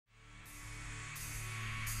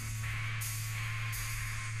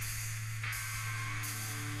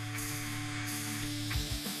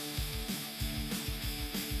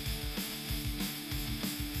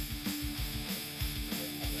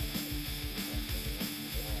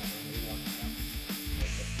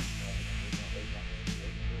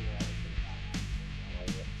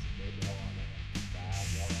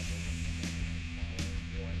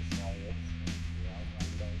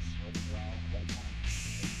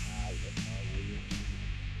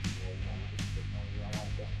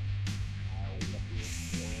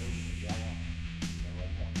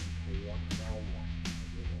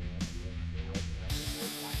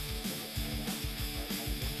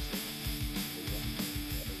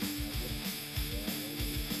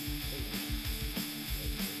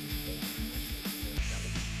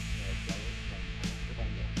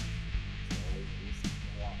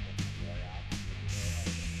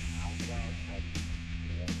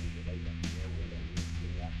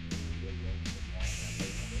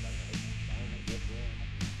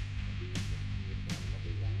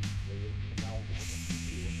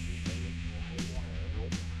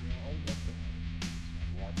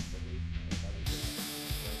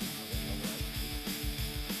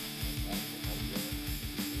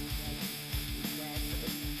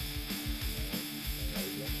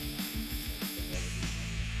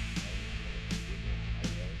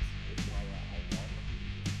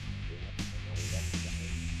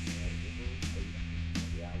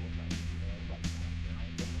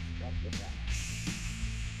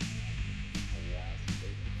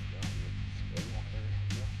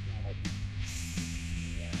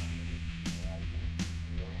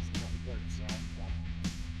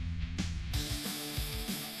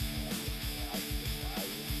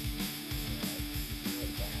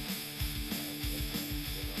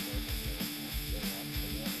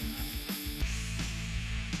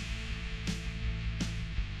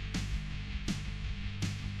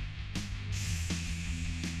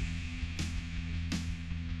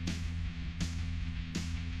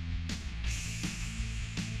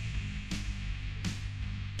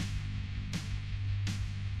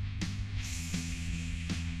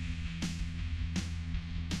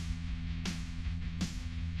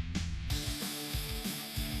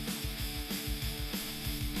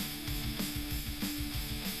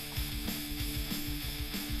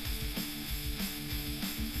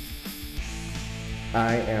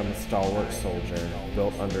I am a stalwart soldier,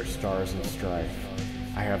 built under stars and strife.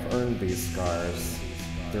 I have earned these scars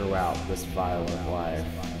throughout this violent life.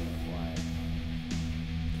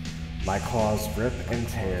 My claws rip and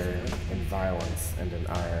tear in violence and in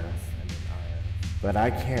ire, but I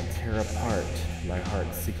can't tear apart my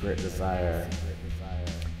heart's secret desire.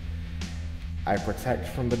 I protect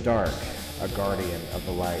from the dark, a guardian of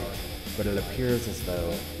the light, but it appears as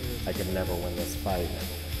though I could never win this fight.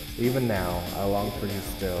 Even now, I long for you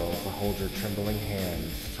still, to hold your trembling hand,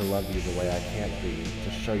 to love you the way I can't be,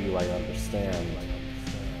 to show you I understand.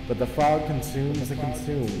 But the fog consumes and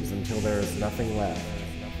consumes until there is nothing left.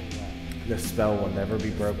 This spell will never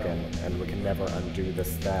be broken, and we can never undo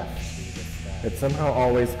this theft. It's somehow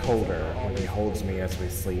always colder when he holds me as we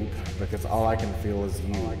sleep, because all I can feel is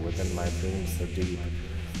you within my dreams so deep.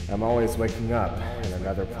 I'm always waking up in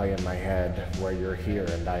another play in my head, where you're here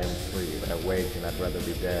and I am free, but awake and I'd rather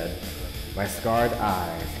be dead. My scarred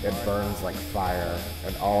eye, it burns like fire,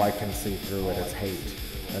 and all I can see through it is hate.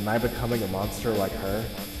 Am I becoming a monster like her?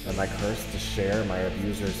 Am I cursed to share my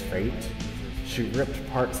abuser's fate? She ripped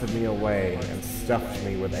parts of me away and stuffed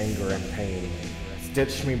me with anger and pain,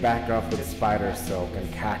 stitched me back up with spider silk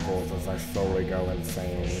and cackles as I slowly go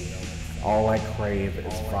insane. All I crave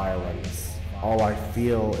is violence. All I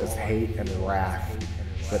feel is hate and wrath,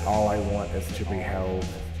 but all I want is to be held,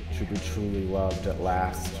 to be truly loved at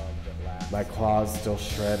last. My claws still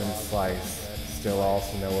shred and slice, still all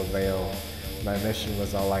to no avail. My mission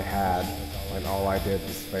was all I had, and all I did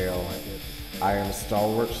was fail. I am a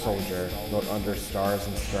stalwart soldier, built under stars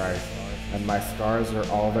and strife, and my scars are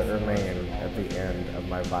all that remain at the end of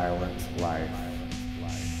my violent life.